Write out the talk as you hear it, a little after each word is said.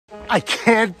I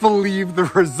can't believe the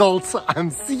results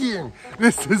I'm seeing.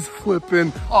 This is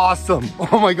flipping awesome.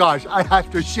 Oh my gosh, I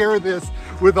have to share this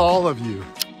with all of you.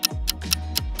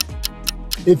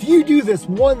 If you do this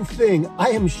one thing, I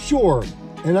am sure,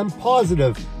 and I'm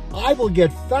positive, I will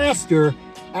get faster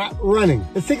at running.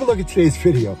 Let's take a look at today's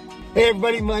video. Hey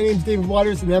everybody, my name's David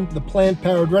Waters and I'm the Plant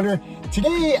Powered Runner.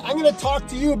 Today, I'm gonna talk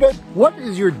to you about what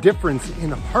is your difference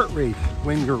in heart rate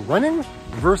when you're running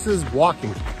versus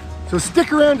walking. So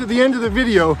stick around to the end of the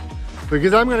video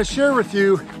because I'm gonna share with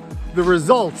you the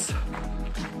results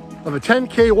of a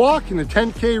 10K walk and a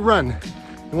 10K run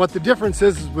and what the difference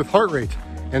is with heart rate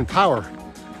and power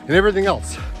and everything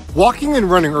else. Walking and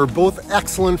running are both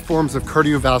excellent forms of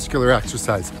cardiovascular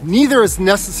exercise. Neither is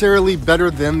necessarily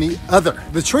better than the other.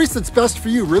 The choice that's best for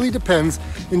you really depends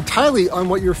entirely on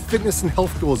what your fitness and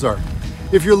health goals are.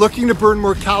 If you're looking to burn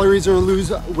more calories or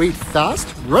lose weight fast,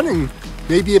 running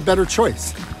may be a better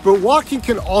choice. But walking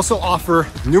can also offer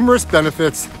numerous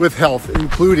benefits with health,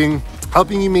 including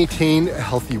helping you maintain a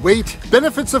healthy weight.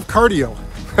 Benefits of cardio.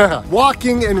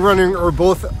 Walking and running are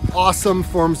both awesome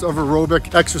forms of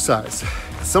aerobic exercise.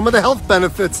 Some of the health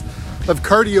benefits of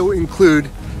cardio include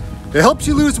it helps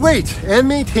you lose weight and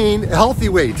maintain a healthy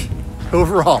weight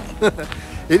overall.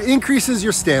 It increases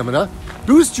your stamina,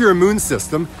 boosts your immune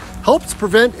system, helps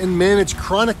prevent and manage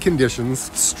chronic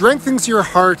conditions, strengthens your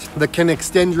heart that can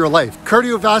extend your life.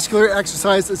 Cardiovascular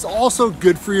exercise is also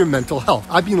good for your mental health.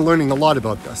 I've been learning a lot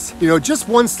about this. Just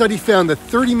one study found that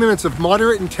 30 minutes of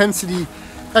moderate intensity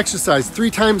exercise 3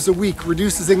 times a week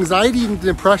reduces anxiety and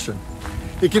depression.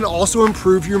 It can also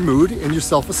improve your mood and your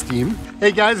self-esteem.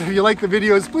 Hey guys, if you like the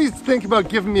videos, please think about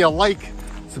giving me a like,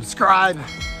 subscribe,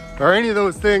 or any of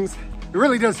those things. It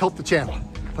really does help the channel.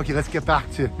 Okay, let's get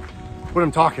back to what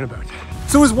I'm talking about.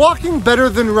 So is walking better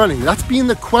than running? That's been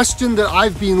the question that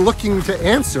I've been looking to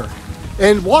answer.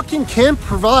 And walking can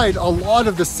provide a lot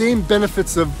of the same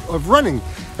benefits of running.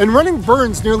 And running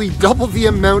burns nearly double the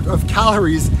amount of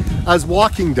calories as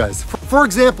walking does. For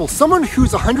example, someone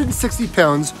who's 160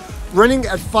 pounds running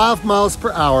at 5 miles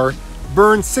per hour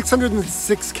burns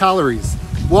 606 calories.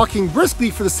 Walking briskly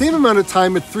for the same amount of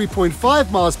time at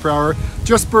 3.5 miles per hour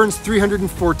just burns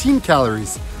 314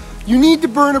 calories. You need to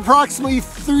burn approximately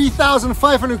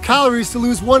 3,500 calories to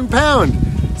lose 1 pound.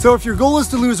 So if your goal is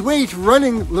to lose weight,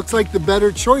 running looks like the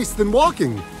better choice than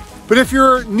walking. But if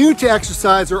you're new to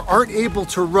exercise or aren't able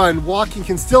to run, walking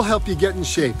can still help you get in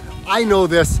shape. I know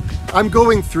this, I'm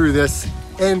going through this,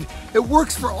 and it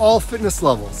works for all fitness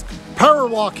levels. Power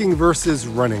walking versus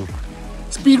running.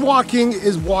 Speed walking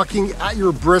is walking at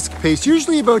your brisk pace,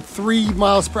 usually about 3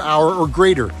 miles per hour or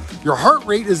greater. Your heart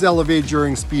rate is elevated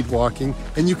during speed walking,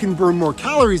 and you can burn more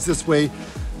calories this way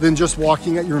than just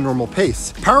walking at your normal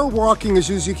pace. Power walking is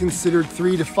usually considered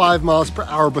 3 to 5 miles per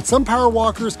hour, but some power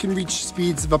walkers can reach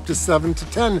speeds of up to 7 to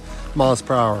 10 miles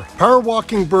per hour. Power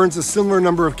walking burns a similar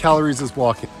number of calories as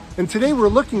walking. And today we're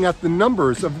looking at the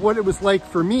numbers of what it was like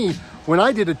for me when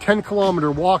I did a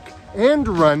 10-kilometer walk and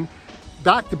run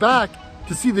back to back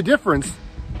to see the difference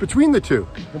between the two.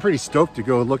 I'm pretty stoked to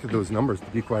go look at those numbers, to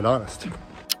be quite honest.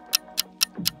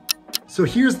 So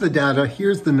here's the data,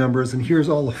 here's the numbers, and here's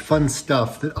all the fun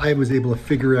stuff that I was able to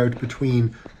figure out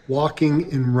between walking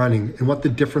and running and what the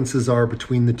differences are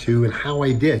between the two and how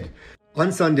I did. On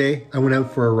Sunday, I went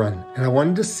out for a run and I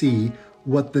wanted to see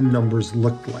what the numbers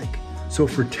looked like. So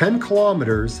for 10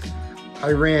 kilometers,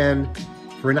 I ran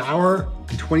for 1 hour,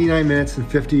 29 minutes and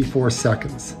 54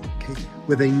 seconds, okay,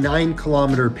 with a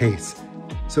 9-kilometer pace.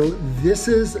 So this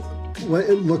is what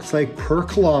it looks like per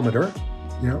kilometer,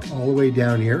 all the way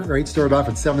down here, right? Started off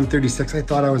at 7:36. I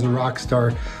thought I was a rock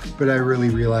star, but I really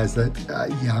realized that,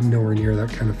 yeah, I'm nowhere near that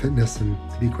kind of fitness. And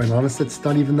to be quite honest, it's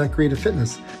not even that great a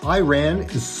fitness. I ran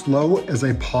as slow as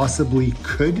I possibly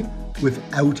could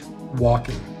without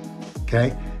walking,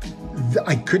 okay?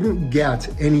 I couldn't get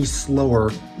any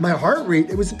slower. My heart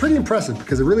rate, it was pretty impressive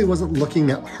because I really wasn't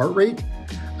looking at heart rate.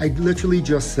 I literally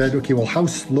just said, okay, well, how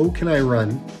slow can I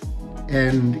run?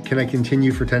 And can I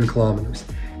continue for 10 kilometers?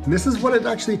 And this is what it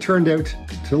actually turned out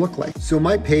to look like. So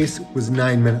my pace was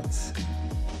 9 minutes.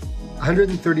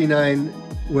 139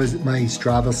 was my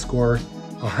STRAVA score,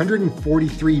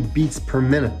 143 beats per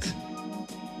minute.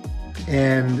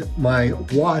 And my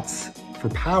watts for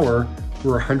power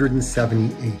were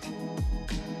 178.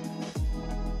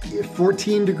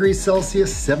 14 degrees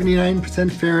Celsius,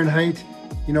 79% Fahrenheit,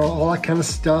 all that kind of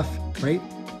stuff, right?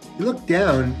 You look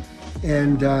down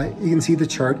and you can see the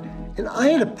chart, and I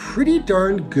had a pretty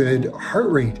darn good heart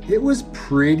rate. It was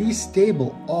pretty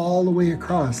stable all the way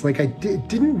across. Like it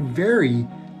didn't vary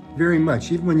very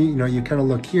much. Even when you kind of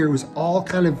look here, it was all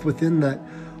kind of within that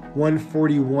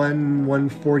 141,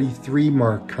 143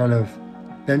 mark kind of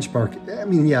benchmark. I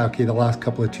mean, yeah, okay, the last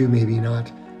couple of two, maybe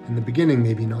not. In the beginning,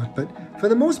 maybe not. But for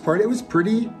the most part, it was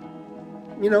pretty,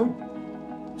 you know,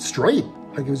 straight.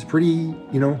 Like it was pretty,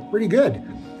 you know, pretty good.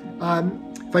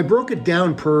 If I broke it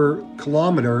down per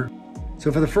kilometer,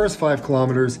 so for the first 5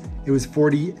 kilometers, it was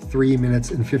 43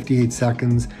 minutes and 58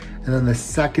 seconds. And then the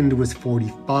second was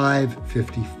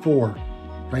 45:54,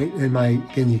 right? And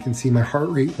again, you can see my heart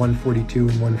rate, 142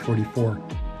 and 144.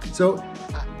 So,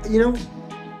 you know,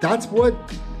 that's what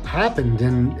happened.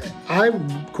 And I'm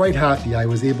quite happy I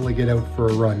was able to get out for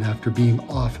a run after being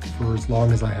off for as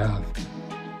long as I have.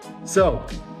 So,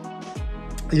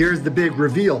 here's the big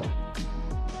reveal.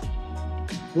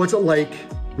 What's it like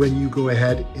when you go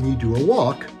ahead and you do a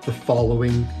walk the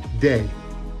following day?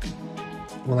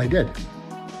 Well, I did.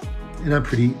 And I'm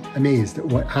pretty amazed at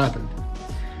what happened.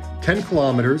 10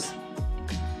 kilometers,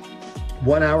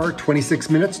 1 hour, 26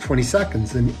 minutes, 20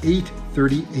 seconds, an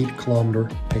 8:38 kilometer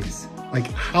pace. Like,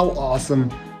 how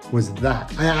awesome was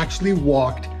that? I actually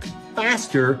walked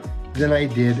faster than I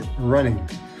did running.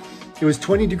 It was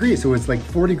 20 degrees, so it's like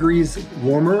 4 degrees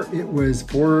warmer. It was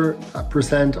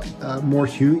 4% more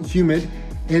humid,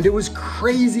 and it was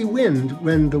crazy wind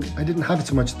when I didn't have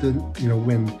so much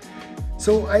wind.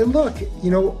 So I look,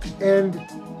 and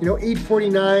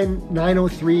 8:49,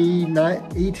 9:03,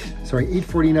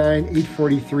 8:49,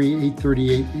 8:43,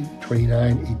 8:38,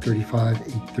 8:29, 8:35,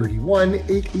 8:31,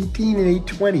 8:18, and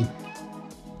 8:20.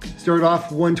 Started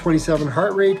off 127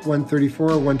 heart rate,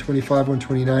 134, 125,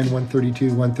 129, 132,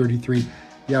 133,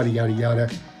 yada, yada, yada.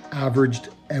 Averaged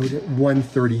out at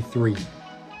 133.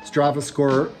 STRAVA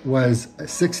score was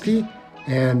 60,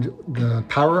 and the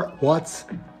power watts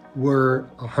were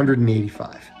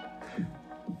 185.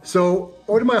 So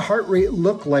what did my heart rate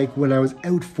look like when I was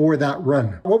out for that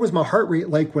run? What was my heart rate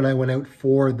like when I went out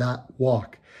for that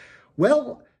walk?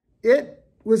 Well, it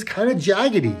was kind of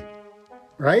jaggedy,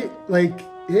 right? Like,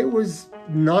 it was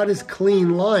not as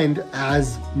clean lined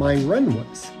as my run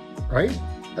was, right?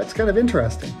 That's kind of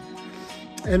interesting.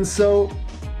 And so,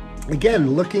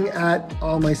 again, looking at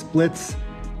all my splits,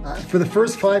 for the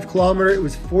first 5 kilometer, it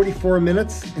was 44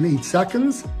 minutes and 8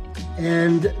 seconds.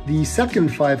 And the second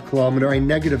 5 kilometer, I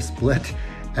negative split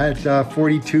at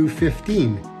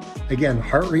 42:15. Again,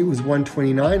 heart rate was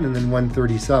 129 and then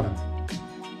 137.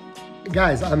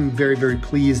 Guys, I'm very, very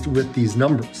pleased with these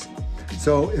numbers.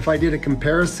 So if I did a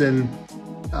comparison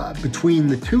between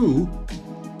the two,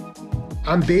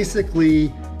 I'm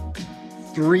basically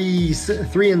three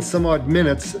and some odd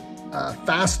minutes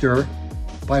faster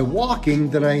by walking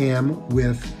than I am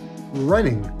with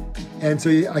running. And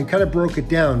so I kind of broke it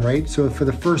down, right? So for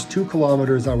the first 2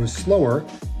 kilometers, I was slower,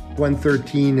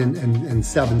 113 and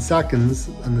 7 seconds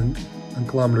on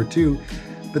kilometer 2.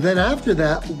 But then after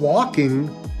that, walking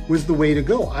was the way to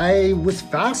go. I was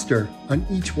faster on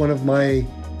each one of my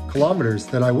kilometers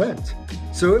that I went.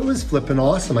 So it was flipping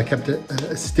awesome. I kept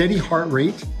a steady heart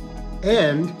rate,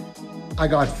 and I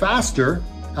got faster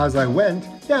as I went.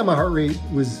 Yeah, my heart rate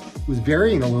was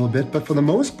varying a little bit, but for the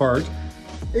most part,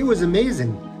 it was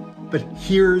amazing. But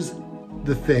here's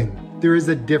the thing. There is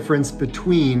a difference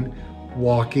between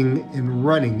walking and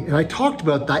running. And I talked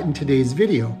about that in today's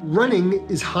video. Running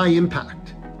is high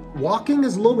impact. Walking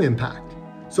is low impact.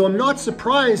 So I'm not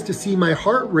surprised to see my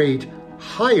heart rate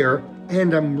higher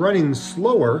and I'm running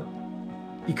slower,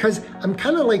 because I'm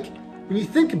kind of like, when you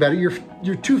think about it,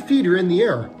 your 2 feet are in the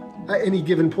air at any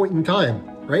given point in time,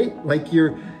 right? Like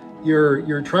you're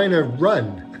trying to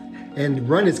run, and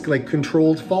run is like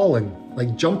controlled falling,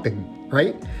 like jumping,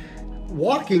 right?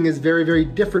 Walking is very, very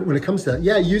different when it comes to that.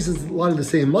 Yeah, it uses a lot of the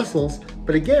same muscles,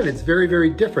 but again, it's very, very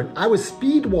different. I was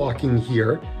speed walking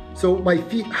here, so my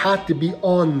feet had to be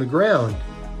on the ground.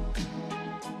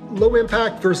 Low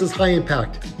impact versus high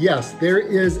impact. Yes, there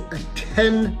is a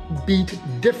 10 beat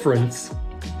difference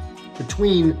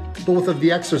between both of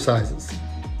the exercises.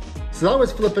 So that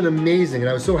was flipping amazing, and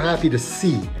I was so happy to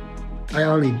see. I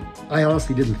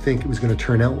honestly didn't think it was going to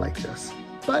turn out like this,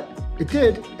 but it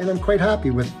did, and I'm quite happy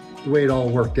with the way it all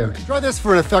worked out. Try this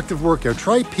for an effective workout.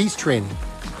 Try pace training.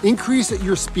 Increase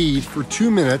your speed for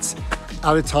 2 minutes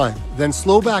at a time, then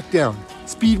slow back down.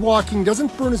 Speed walking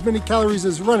doesn't burn as many calories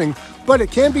as running, but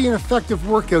it can be an effective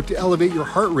workout to elevate your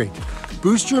heart rate,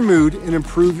 boost your mood, and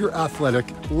improve your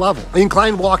athletic level.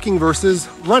 Incline walking versus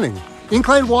running.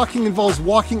 Incline walking involves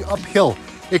walking uphill.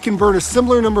 It can burn a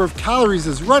similar number of calories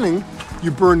as running.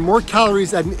 You burn more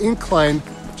calories at an incline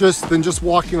than just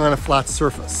walking on a flat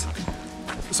surface.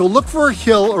 So look for a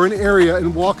hill or an area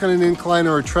and walk on an incline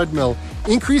or a treadmill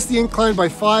Increase the incline by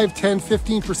 5, 10,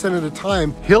 15% at a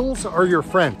time. Hills are your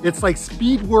friend. It's like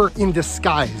speed work in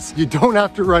disguise. You don't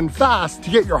have to run fast to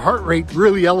get your heart rate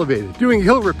really elevated. Doing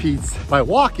hill repeats by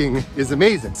walking is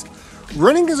amazing.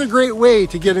 Running is a great way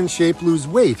to get in shape, lose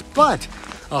weight, but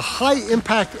a high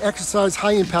impact exercise,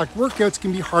 high impact workouts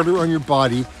can be harder on your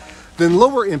body than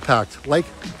lower impact, like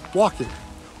walking.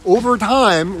 Over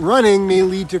time, running may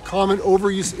lead to common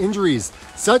overuse injuries,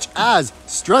 such as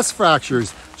stress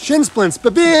fractures, shin splints,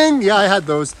 ba-bing, yeah, I had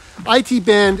those, IT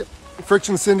band,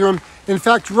 friction syndrome. In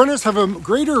fact, runners have a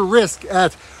greater risk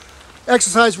at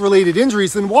exercise-related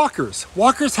injuries than walkers.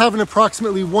 Walkers have an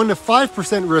approximately 1 to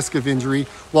 5% risk of injury,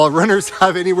 while runners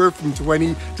have anywhere from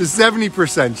 20 to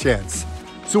 70% chance.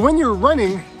 So when you're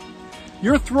running,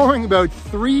 you're throwing about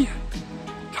 3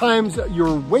 times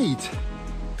your weight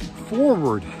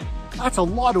forward. That's a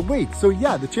lot of weight. So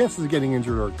yeah, the chances of getting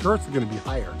injured or hurt are going to be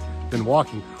higher than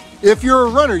walking. If you're a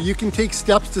runner, you can take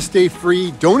steps to stay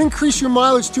free. Don't increase your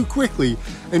mileage too quickly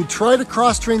and try to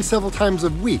cross-train several times a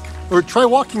week, or try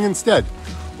walking instead.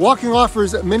 Walking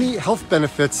offers many health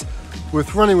benefits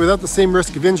with running without the same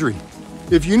risk of injury.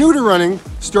 If you're new to running,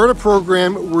 start a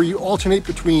program where you alternate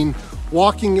between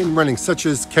walking and running, such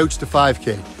as Couch to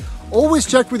 5K. Always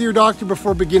check with your doctor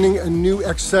before beginning a new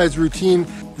exercise routine.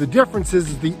 The difference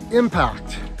is the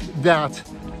impact that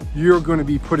you're going to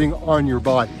be putting on your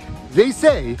body. They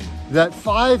say that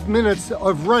 5 minutes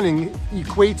of running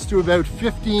equates to about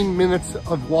 15 minutes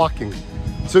of walking.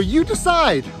 So you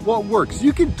decide what works.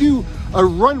 You could do a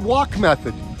run-walk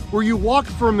method where you walk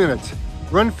for a minute,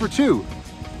 run for 2,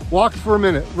 walk for a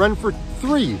minute, run for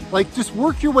 3. Like, just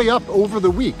work your way up over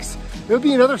the weeks. It'll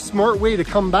be another smart way to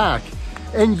come back.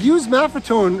 And use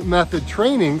maffetone method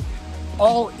training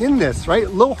all in this, right?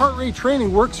 Low heart rate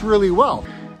training works really well.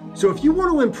 So if you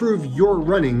want to improve your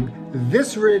running,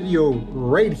 this video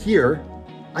right here,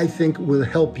 I think will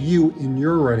help you in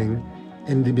your running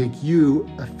and to make you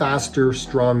a faster,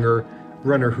 stronger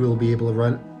runner who will be able to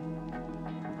run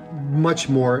much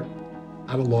more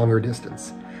at a longer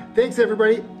distance. Thanks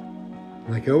everybody.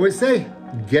 Like I always say,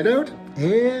 get out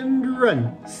and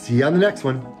run. See you on the next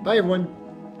one. Bye everyone.